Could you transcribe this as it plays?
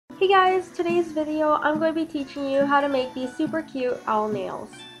Hey guys, today's video I'm going to be teaching you how to make these super cute owl nails.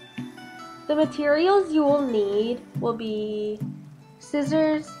 The materials you will need will be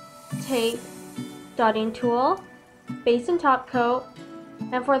scissors, tape, dotting tool, base and top coat,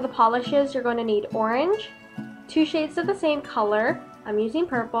 and for the polishes you're going to need orange, 2 shades of the same color, I'm using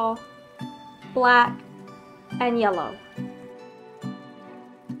purple, black, and yellow.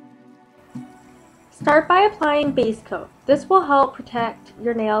 Start by applying base coat. This will help protect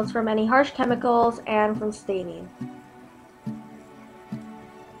your nails from any harsh chemicals and from staining.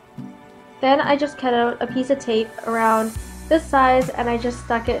 Then I just cut out a piece of tape around this size and I just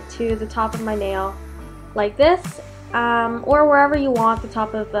stuck it to the top of my nail like this, or wherever you want the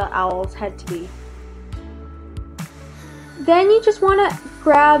top of the owl's head to be. Then you just want to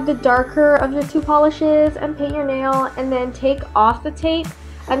grab the darker of your 2 polishes and paint your nail and then take off the tape.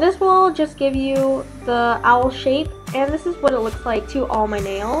 And this will just give you the owl shape, and this is what it looks like to all my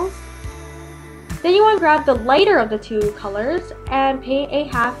nails. Then you want to grab the lighter of the 2 colors and paint a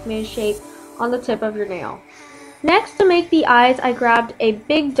half moon shape on the tip of your nail. Next, to make the eyes, I grabbed a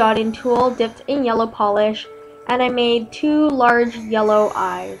big dotting tool dipped in yellow polish and I made 2 large yellow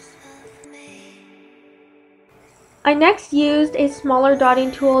eyes. I next used a smaller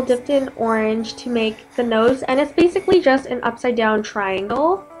dotting tool dipped in orange to make the nose, and it's basically just an upside down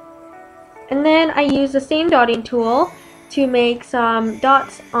triangle. And then I used the same dotting tool to make some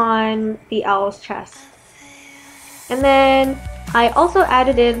dots on the owl's chest. And then I also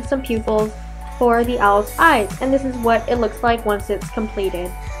added in some pupils for the owl's eyes, and this is what it looks like once it's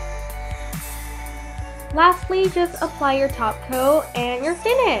completed. Lastly, just apply your top coat and you're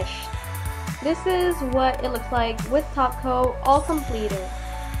finished! This is what it looks like with top coat all completed.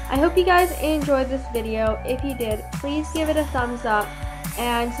 I hope you guys enjoyed this video. If you did, please give it a thumbs up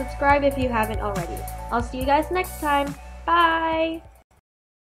and subscribe if you haven't already. I'll see you guys next time. Bye!